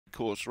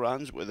course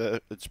runs, whether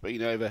it's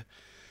been over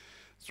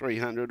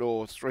 300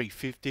 or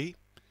 350.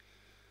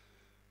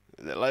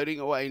 And they're loading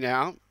away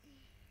now.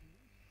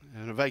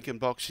 And a vacant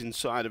box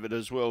inside of it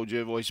as well,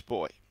 Jervois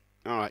Boy.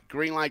 All right,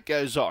 green light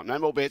goes on. No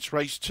more bets,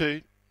 race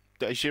 2.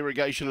 Dash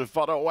Irrigation and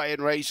Fodder away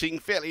in racing.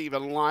 Fairly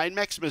even line.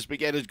 Maximus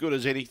began as good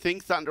as anything.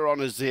 Thunder On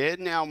is there.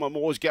 Now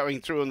Mamore's going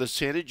through in the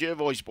centre.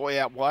 Jervois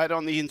Boy out wide.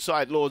 On the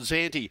inside, Lord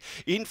Zanti.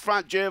 In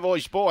front,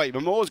 Jervois Boy.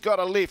 Mamore's got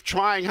a lift.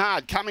 Trying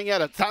hard. Coming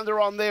at it. Thunder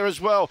On there as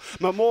well.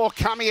 Mamore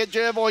coming at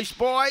Jervois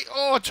Boy.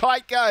 Oh,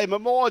 tight go.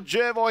 Mamore,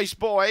 Jervois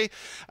Boy.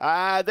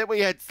 Then we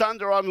had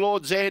Thunder On,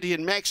 Lord Zanti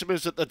and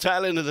Maximus at the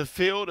tail end of the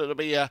field. It'll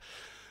be a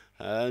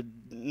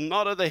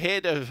not at the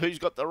head of who's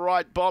got the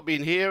right bob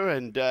in here,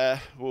 and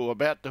we're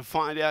about to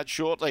find out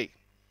shortly.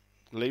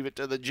 Leave it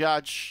to the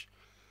judge.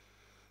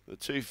 The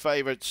two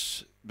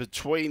favourites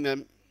between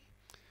them.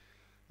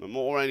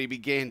 Mamore only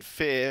began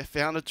fair,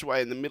 found its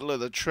way in the middle of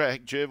the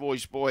track.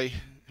 Jervois Boy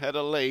had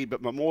a lead,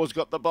 but Mamore's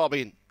got the bob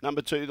in.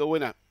 Number 2, the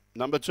winner.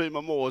 Number 2,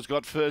 Mamore's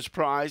got first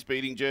prize,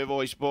 beating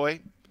Jervois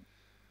Boy.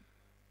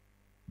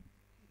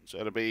 So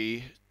it'll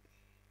be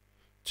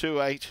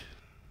 2-8,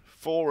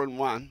 4 and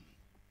 1.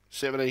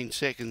 17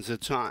 seconds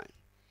of time.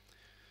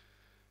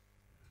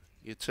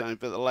 Your turn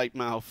for the late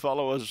male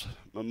followers.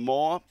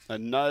 Mamore, a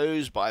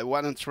nose by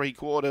 1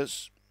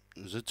 3/4.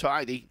 There's a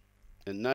tidy. And no